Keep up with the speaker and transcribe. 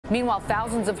Meanwhile,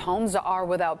 thousands of homes are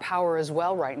without power as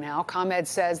well right now. ComEd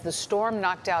says the storm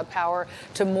knocked out power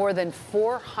to more than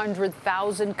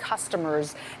 400,000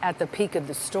 customers at the peak of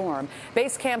the storm.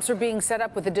 Base camps are being set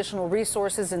up with additional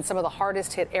resources in some of the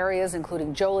hardest hit areas,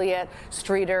 including Joliet,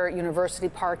 Streeter, University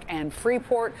Park, and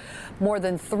Freeport. More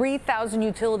than 3,000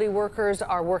 utility workers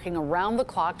are working around the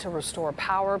clock to restore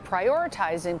power,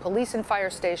 prioritizing police and fire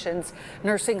stations,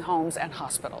 nursing homes, and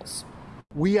hospitals.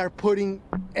 We are putting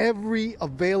every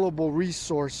available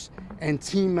resource and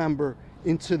team member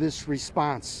into this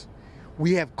response.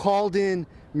 We have called in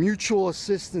mutual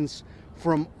assistance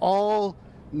from all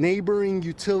neighboring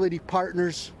utility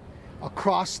partners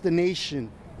across the nation,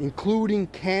 including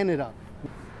Canada.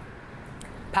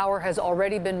 Power has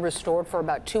already been restored for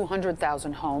about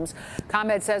 200,000 homes.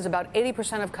 ComEd says about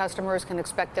 80% of customers can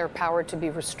expect their power to be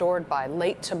restored by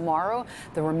late tomorrow.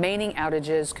 The remaining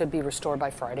outages could be restored by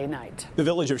Friday night. The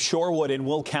village of Shorewood in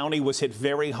Will County was hit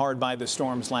very hard by the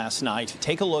storms last night.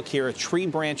 Take a look here at tree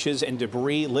branches and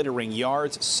debris littering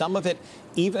yards, some of it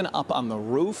even up on the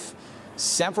roof.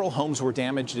 Several homes were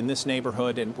damaged in this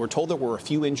neighborhood, and we're told there were a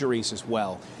few injuries as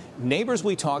well. Neighbors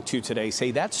we talked to today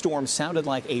say that storm sounded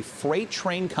like a freight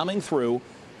train coming through,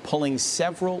 pulling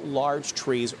several large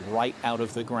trees right out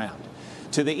of the ground.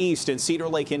 To the east in Cedar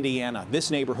Lake, Indiana, this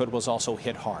neighborhood was also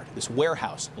hit hard. This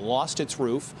warehouse lost its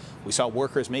roof. We saw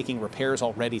workers making repairs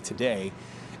already today.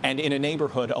 And in a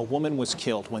neighborhood, a woman was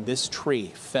killed when this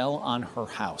tree fell on her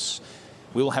house.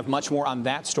 We will have much more on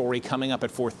that story coming up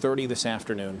at 4:30 this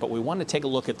afternoon, but we want to take a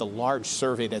look at the large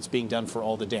survey that's being done for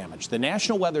all the damage. The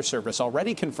National Weather Service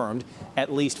already confirmed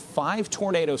at least 5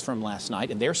 tornadoes from last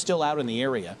night, and they're still out in the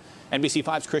area.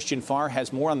 NBC5's Christian Farr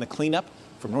has more on the cleanup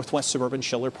from northwest suburban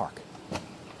Schiller Park.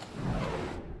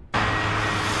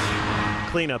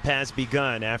 Cleanup has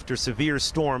begun after severe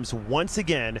storms once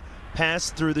again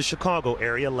passed through the Chicago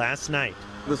area last night.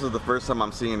 This is the first time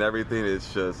I'm seeing everything.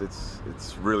 It's just,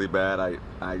 it's really bad.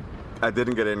 I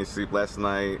didn't get any sleep last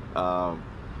night.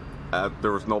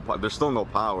 There's still no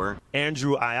power.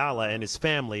 Andrew Ayala and his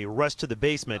family rushed to the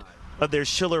basement of their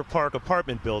Schiller Park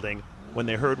apartment building when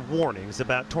they heard warnings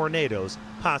about tornadoes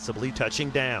possibly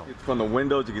touching down. From the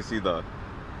windows, you can see the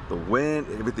wind.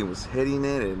 Everything was hitting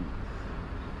it, and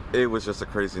it was just a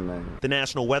crazy night. The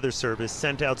National Weather Service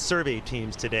sent out survey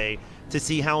teams today to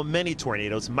see how many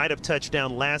tornadoes might have touched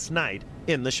down last night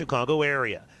in the Chicago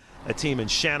area. A team in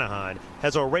Shanahan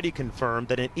has already confirmed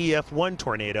that an EF1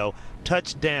 tornado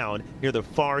touched down near the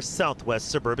far southwest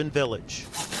suburban village.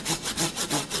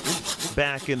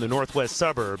 Back in the northwest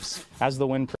suburbs, as the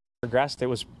wind progressed, it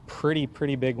was pretty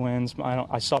big winds.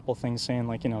 I saw a couple things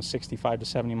saying 65 to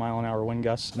 70 mile an hour wind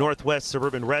gusts. Northwest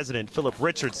suburban resident Philip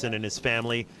Richardson and his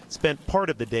family spent part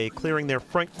of the day clearing their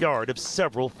front yard of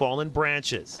several fallen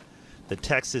branches. The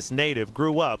Texas native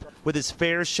grew up with his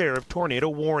fair share of tornado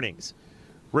warnings.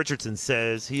 Richardson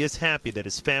says he is happy that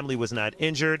his family was not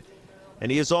injured, and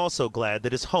he is also glad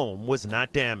that his home was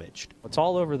not damaged. It's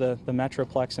all over the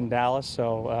Metroplex in Dallas,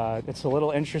 so it's a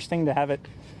little interesting to have it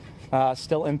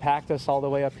still impact us all the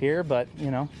way up here, but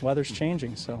weather's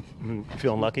changing, so.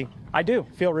 Feeling lucky? I do.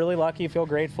 Feel really lucky, feel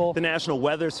grateful. The National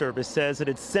Weather Service says that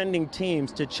it's sending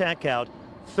teams to check out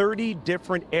 30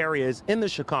 different areas in the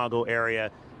Chicago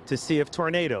area to see if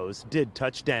tornadoes did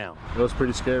touch down. It was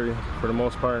pretty scary for the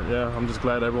most part, yeah. I'm just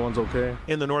glad everyone's okay.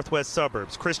 In the northwest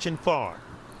suburbs, Christian Farr,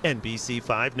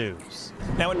 NBC5 News.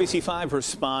 Now NBC5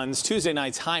 responds. Tuesday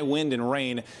night's high wind and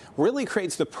rain really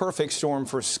creates the perfect storm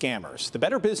for scammers. The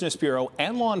Better Business Bureau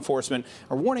and law enforcement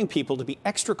are warning people to be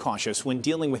extra cautious when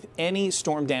dealing with any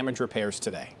storm damage repairs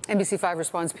today. NBC5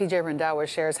 responds. PJ Rendawa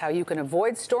shares how you can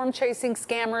avoid storm chasing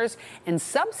scammers and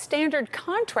substandard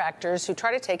contractors who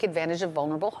try to take advantage of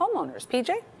vulnerable homeowners.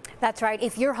 PJ? That's right.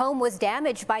 If your home was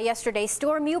damaged by yesterday's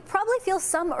storm, you probably feel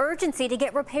some urgency to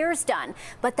get repairs done.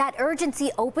 But that urgency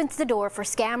opens the door for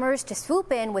scammers to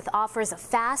swoop in with offers of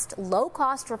fast,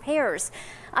 low-cost repairs.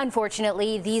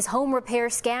 Unfortunately, these home repair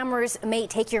scammers may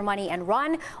take your money and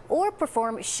run or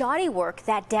perform shoddy work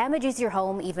that damages your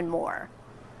home even more.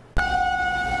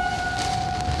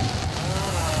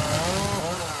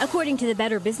 According to the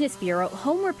Better Business Bureau,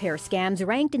 home repair scams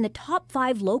ranked in the top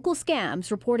 5 local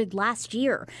scams reported last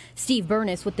year. Steve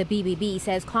Burness with the BBB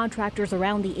says contractors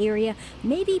around the area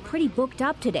may be pretty booked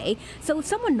up today. So if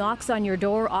someone knocks on your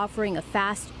door offering a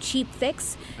fast, cheap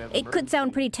fix, it could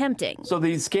sound pretty tempting. So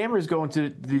these scammers go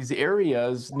into these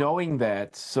areas knowing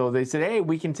that. So they said, hey,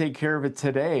 we can take care of it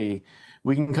today.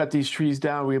 We can cut these trees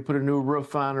down. We can put a new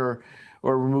roof on or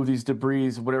remove these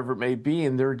debris, whatever it may be,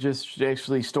 and they're just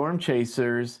actually storm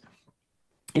chasers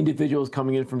individuals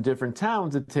coming in from different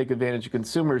towns to take advantage of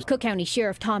consumers. Cook County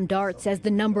Sheriff Tom Dart says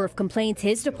the number of complaints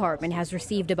his department has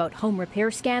received about home repair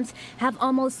scams have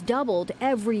almost doubled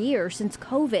every year since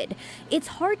COVID. It's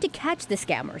hard to catch the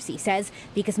scammers, he says,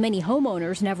 because many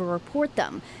homeowners never report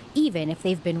them, even if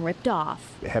they've been ripped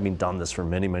off. Having done this for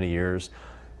many, many years,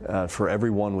 for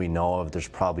every one we know of, there's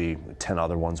probably 10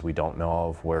 other ones we don't know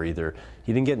of where either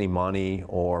he didn't get any money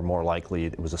or more likely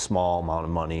it was a small amount of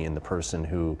money and the person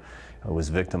who was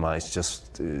victimized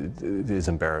just is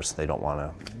embarrassed. They don't want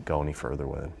to go any further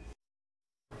with it.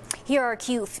 Here are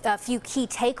a few key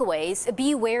takeaways.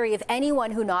 Be wary of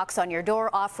anyone who knocks on your door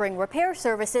offering repair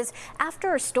services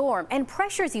after a storm and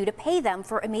pressures you to pay them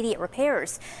for immediate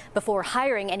repairs. Before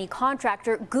hiring any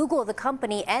contractor, Google the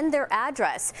company and their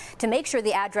address to make sure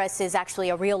the address is actually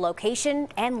a real location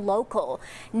and local.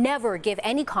 Never give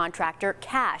any contractor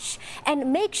cash,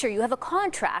 and make sure you have a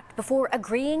contract before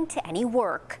agreeing to any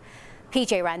work.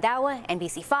 PJ Randawa,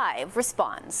 NBC5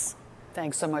 responds.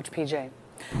 Thanks so much, PJ.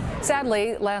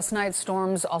 Sadly, last night's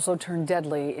storms also turned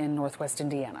deadly in northwest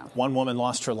Indiana. One woman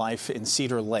lost her life in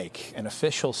Cedar Lake, and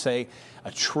officials say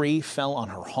a tree fell on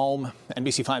her home.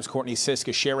 NBC5's Courtney Sisk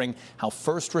is sharing how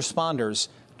first responders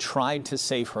tried to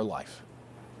save her life.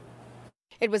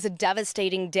 It was a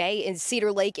devastating day in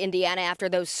Cedar Lake, Indiana, after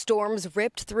those storms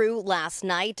ripped through last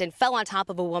night and fell on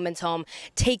top of a woman's home,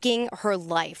 taking her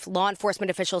life. Law enforcement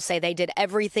officials say they did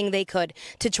everything they could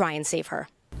to try and save her.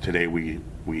 Today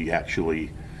we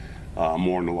actually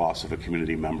mourn the loss of a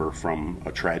community member from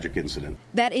a tragic incident.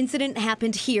 That incident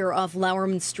happened here off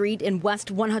Lowerman Street in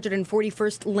West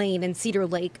 141st Lane in Cedar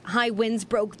Lake. High winds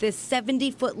broke this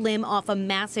 70-foot limb off a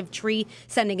massive tree,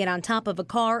 sending it on top of a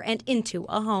car and into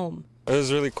a home. It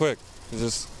was really quick. It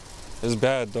was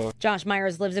bad, though. Josh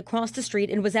Myers lives across the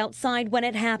street and was outside when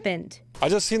it happened. I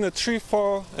just seen the tree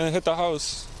fall and hit the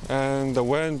house, and the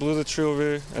wind blew the tree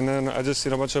over, and then I just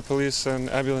seen a bunch of police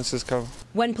and ambulances come.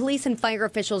 When police and fire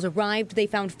officials arrived, they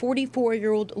found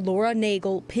 44-year-old Laura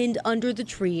Nagel pinned under the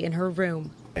tree in her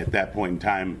room. At that point in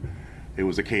time, it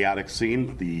was a chaotic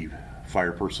scene. The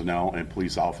fire personnel and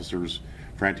police officers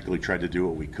frantically tried to do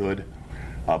what we could,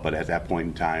 but at that point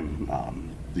in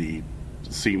time, the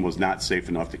scene was not safe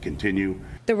enough to continue.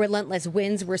 The relentless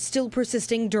winds were still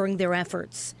persisting during their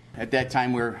efforts. At that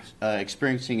time, we were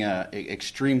experiencing an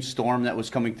extreme storm that was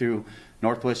coming through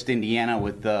northwest Indiana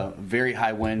with very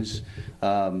high winds,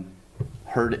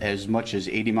 heard as much as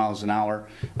 80 miles an hour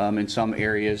in some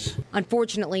areas.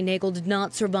 Unfortunately, Nagel did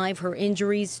not survive her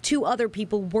injuries. 2 other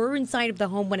people were inside of the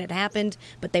home when it happened,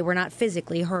 but they were not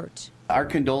physically hurt. Our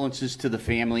condolences to the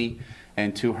family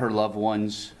and to her loved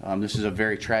ones. This is a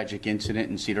very tragic incident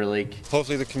in Cedar Lake.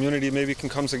 Hopefully the community maybe can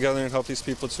come together and help these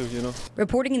people too, you know.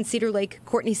 Reporting in Cedar Lake,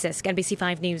 Courtney Sisk,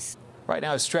 NBC5 News. Right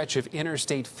now, a stretch of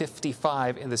Interstate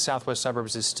 55 in the southwest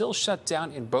suburbs is still shut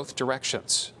down in both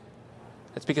directions.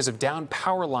 That's because of downed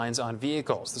power lines on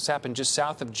vehicles. This happened just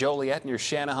south of Joliet near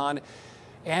Shanahan.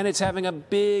 And it's having a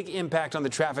big impact on the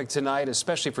traffic tonight,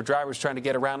 especially for drivers trying to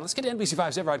get around. Let's get to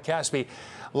NBC5's Evrod Caspi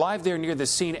live there near the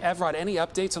scene. Evrod, any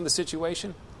updates on the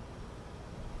situation?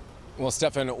 Well,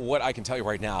 Stefan, what I can tell you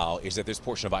right now is that this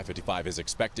portion of I-55 is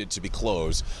expected to be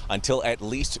closed until at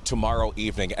least tomorrow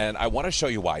evening. And I want to show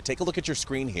you why. Take a look at your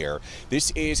screen here.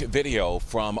 This is video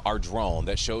from our drone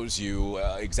that shows you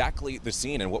exactly the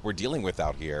scene and what we're dealing with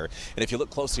out here. And if you look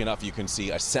closely enough, you can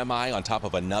see a semi on top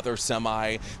of another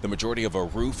semi, the majority of a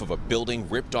roof of a building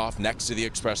ripped off next to the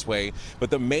expressway.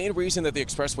 But the main reason that the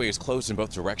expressway is closed in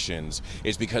both directions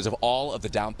is because of all of the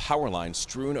down power lines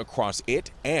strewn across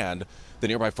it and the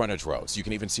nearby frontage roads. You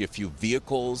can even see a few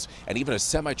vehicles and even a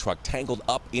semi-truck tangled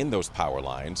up in those power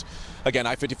lines. Again,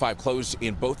 I-55 closed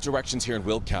in both directions here in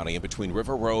Will County, in between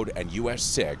River Road and US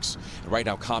 6. And right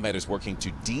now, ComEd is working to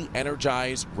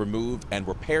de-energize, remove, and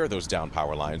repair those down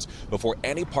power lines before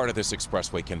any part of this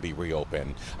expressway can be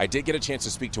reopened. I did get a chance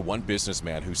to speak to one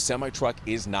businessman whose semi-truck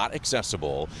is not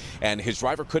accessible, and his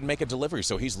driver couldn't make a delivery,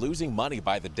 so he's losing money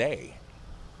by the day.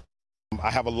 I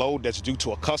have a load that's due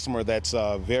to a customer that's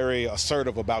very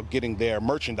assertive about getting their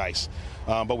merchandise.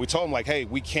 But we told him, like, hey,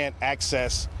 we can't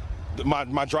access,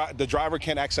 the driver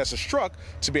can't access his truck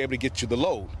to be able to get you the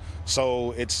load.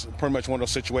 So it's pretty much one of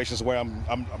those situations where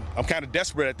I'm kind of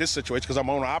desperate at this situation because I'm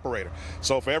an owner-operator.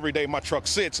 So for every day my truck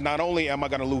sits, not only am I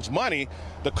going to lose money,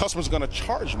 the customer's going to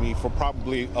charge me for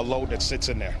probably a load that sits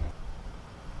in there.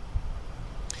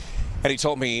 And he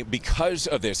told me because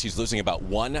of this, he's losing about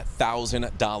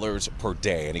 $1,000 per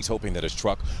day. And he's hoping that his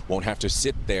truck won't have to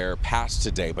sit there past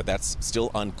today, but that's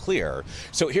still unclear.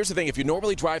 So here's the thing. If you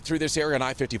normally drive through this area on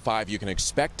I-55, you can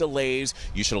expect delays.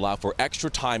 You should allow for extra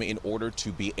time in order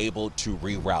to be able to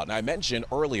reroute. And I mentioned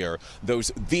earlier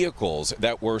those vehicles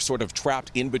that were sort of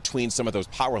trapped in between some of those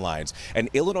power lines. An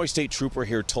Illinois State Trooper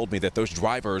here told me that those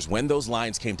drivers, when those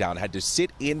lines came down, had to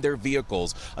sit in their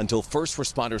vehicles until first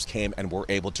responders came and were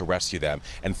able to rescue them.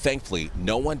 And thankfully,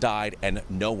 no one died and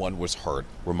no one was hurt,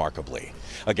 remarkably.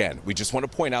 Again, we just want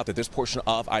to point out that this portion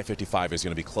of I-55 is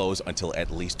going to be closed until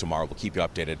at least tomorrow. We'll keep you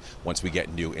updated once we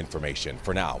get new information.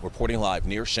 For now, reporting live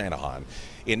near Shanahan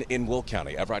in Will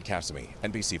County, Evrod Cassimy,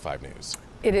 NBC 5 News.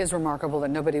 It is remarkable that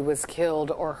nobody was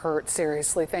killed or hurt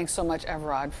seriously. Thanks so much,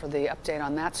 Evrod, for the update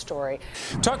on that story.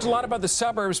 Talked a lot about the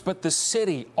suburbs, but the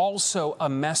city also a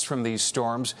mess from these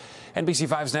storms. NBC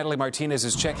 5's Natalie Martinez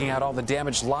is checking out all the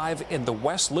damage live in the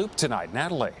West Loop tonight.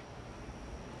 Natalie.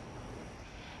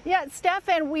 Yeah,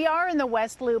 Stefan, we are in the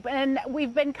West Loop, and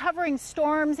we've been covering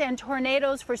storms and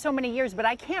tornadoes for so many years, but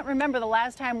I can't remember the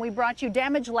last time we brought you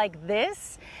damage like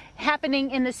this happening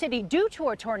in the city due to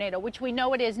a tornado, which we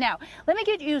know it is now. Let me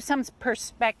give you some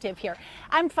perspective here.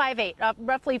 I'm 5'8",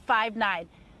 roughly 5'9".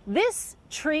 This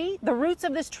tree, the roots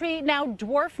of this tree now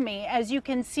dwarf me, as you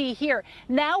can see here.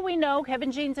 Now we know,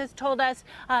 Kevin Jeans has told us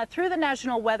through the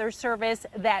National Weather Service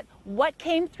that what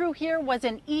came through here was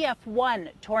an EF1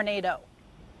 tornado.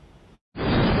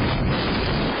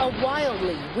 A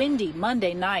wildly windy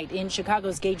Monday night in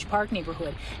Chicago's Gage Park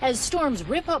neighborhood as storms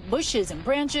rip up bushes and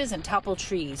branches and topple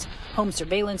trees. Home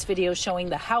surveillance video showing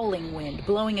the howling wind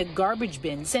blowing a garbage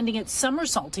bin, sending it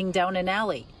somersaulting down an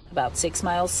alley. About 6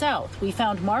 miles south, we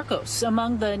found Marcos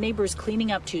among the neighbors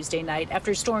cleaning up Tuesday night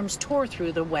after storms tore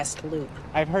through the West Loop.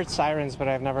 I've heard sirens, but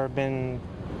I've never been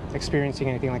experiencing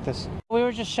anything like this. We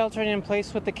were just sheltering in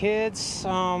place with the kids.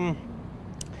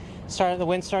 The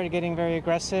wind started getting very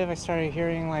aggressive. I started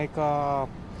hearing kind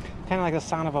of like the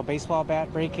sound of a baseball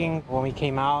bat breaking. When we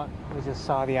came out, we just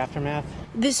saw the aftermath.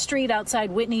 This street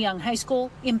outside Whitney Young High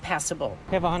School, impassable.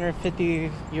 We have a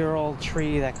 150-year-old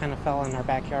tree that kind of fell in our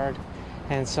backyard.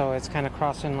 And so it's kind of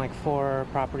crossing like 4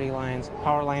 property lines.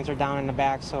 Power lines are down in the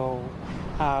back, so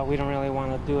we don't really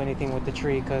want to do anything with the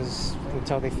tree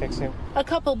until they fix it. A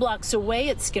couple blocks away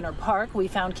at Skinner Park, we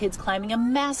found kids climbing a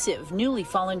massive, newly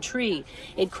fallen tree.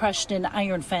 It crushed an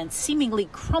iron fence, seemingly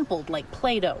crumpled like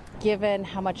Play-Doh. Given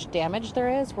how much damage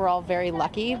there is, we're all very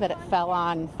lucky that it fell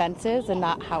on fences and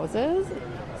not houses.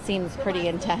 Seems pretty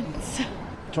intense.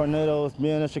 Tornadoes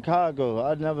being in Chicago,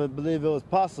 I'd never believe it was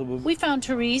possible. We found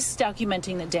Therese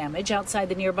documenting the damage outside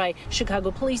the nearby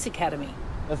Chicago Police Academy.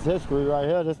 That's history right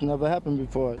here. This never happened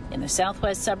before. In the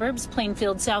southwest suburbs,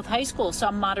 Plainfield South High School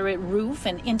saw moderate roof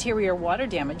and interior water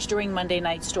damage during Monday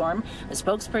night's storm. A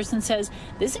spokesperson says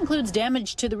this includes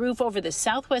damage to the roof over the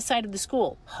southwest side of the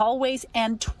school, hallways,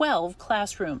 and 12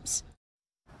 classrooms.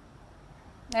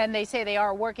 And they say they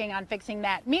are working on fixing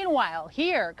that. Meanwhile,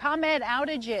 here, ComEd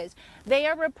outages. They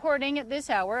are reporting at this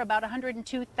hour about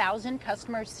 102,000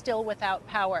 customers still without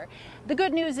power. The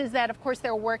good news is that, of course,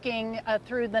 they're working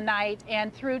through the night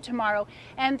and through tomorrow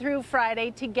and through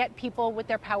Friday to get people with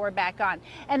their power back on.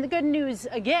 And the good news,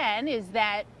 again, is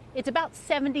that it's about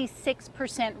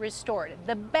 76% restored.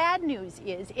 The bad news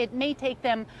is it may take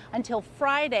them until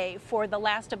Friday for the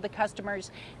last of the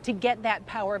customers to get that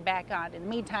power back on. In the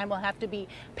meantime, we'll have to be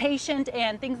patient,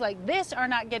 and things like this are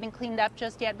not getting cleaned up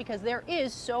just yet because there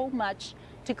is so much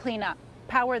to clean up.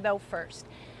 Power, though, first.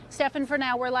 Stefan, for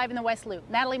now, we're live in the West Loop.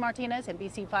 Natalie Martinez,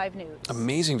 NBC 5 News.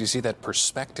 Amazing to see that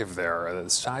perspective there, the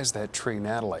size of that tree,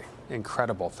 Natalie.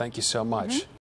 Incredible. Thank you so much.